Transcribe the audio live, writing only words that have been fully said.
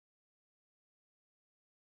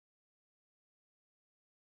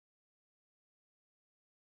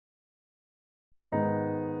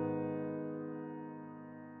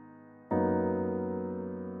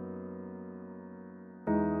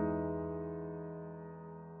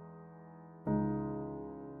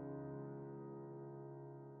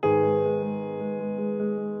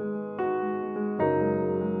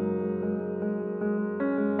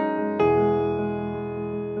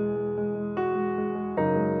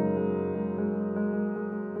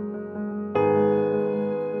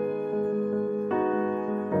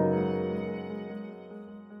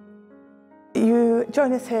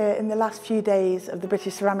join us here in the last few days of the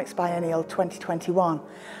British Ceramics Biennial 2021,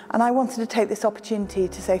 and I wanted to take this opportunity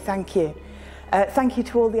to say thank you. Thank you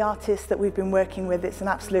to all the artists that we've been working with. It's an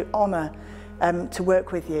absolute honour to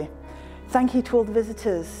work with you. Thank you to all the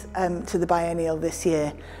visitors to the Biennial this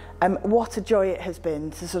year. What a joy it has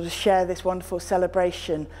been to sort of share this wonderful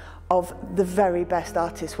celebration of the very best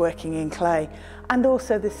artists working in clay, and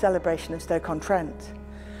also this celebration of Stoke-on-Trent.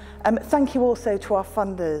 Thank you also to our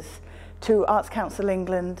funders, to Arts Council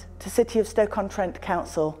England, to City of Stoke-on-Trent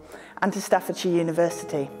Council, and to Staffordshire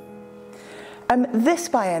University. This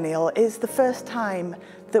biennial is the first time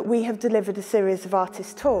that we have delivered a series of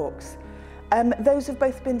artist talks. Those have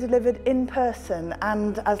both been delivered in person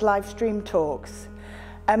and as live stream talks.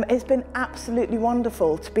 It's been absolutely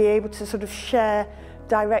wonderful to be able to sort of share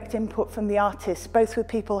direct input from the artists, both with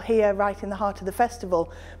people here right in the heart of the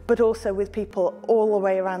festival, but also with people all the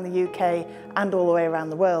way around the UK and all the way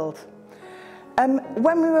around the world.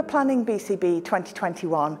 When we were planning BCB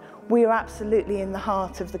 2021, we were absolutely in the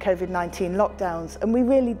heart of the COVID-19 lockdowns, and we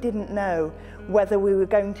really didn't know whether we were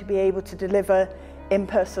going to be able to deliver in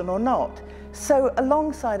person or not. So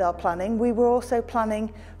alongside our planning, we were also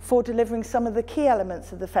planning for delivering some of the key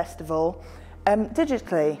elements of the festival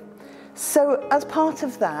digitally. So as part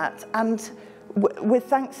of that, and with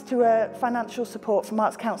thanks to financial support from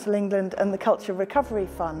Arts Council England and the Culture Recovery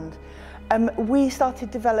Fund, we started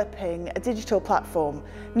developing a digital platform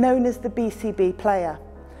known as the BCB Player.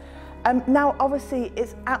 Now, obviously,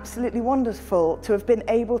 it's absolutely wonderful to have been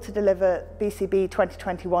able to deliver BCB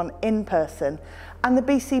 2021 in person, and the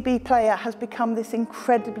BCB Player has become this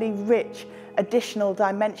incredibly rich additional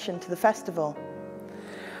dimension to the festival.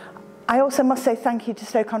 I also must say thank you to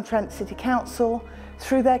Stoke-on-Trent City Council.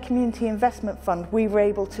 Through their Community Investment Fund, we were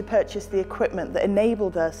able to purchase the equipment that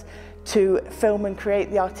enabled us to film and create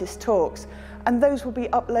the artist talks, and those will be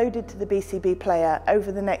uploaded to the BCB Player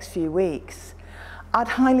over the next few weeks. I'd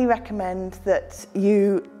highly recommend that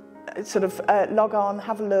you sort of log on,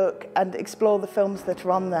 have a look and explore the films that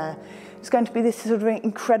are on there. It's going to be this sort of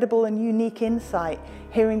incredible and unique insight,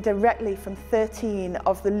 hearing directly from 13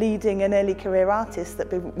 of the leading and early career artists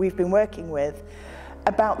that we've been working with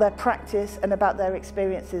about their practice and about their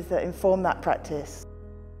experiences that inform that practice.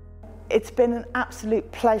 It's been an absolute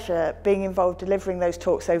pleasure being involved delivering those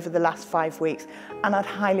talks over the last 5 weeks, and I'd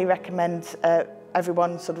highly recommend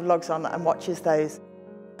everyone sort of logs on and watches those.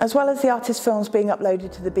 As well as the artist films being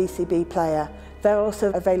uploaded to the BCB Player, they're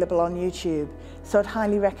also available on YouTube, so I'd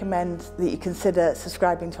highly recommend that you consider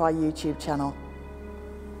subscribing to our YouTube channel.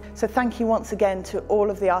 So thank you once again to all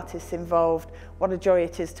of the artists involved. What a joy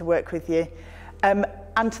it is to work with you.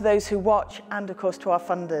 And to those who watch, and of course to our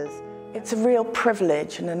funders. It's a real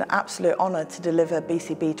privilege and an absolute honour to deliver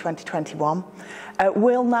BCB 2021.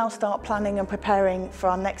 We'll now start planning and preparing for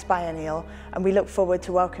our next biennial, and we look forward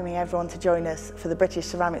to welcoming everyone to join us for the British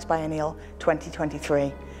Ceramics Biennial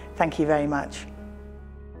 2023. Thank you very much.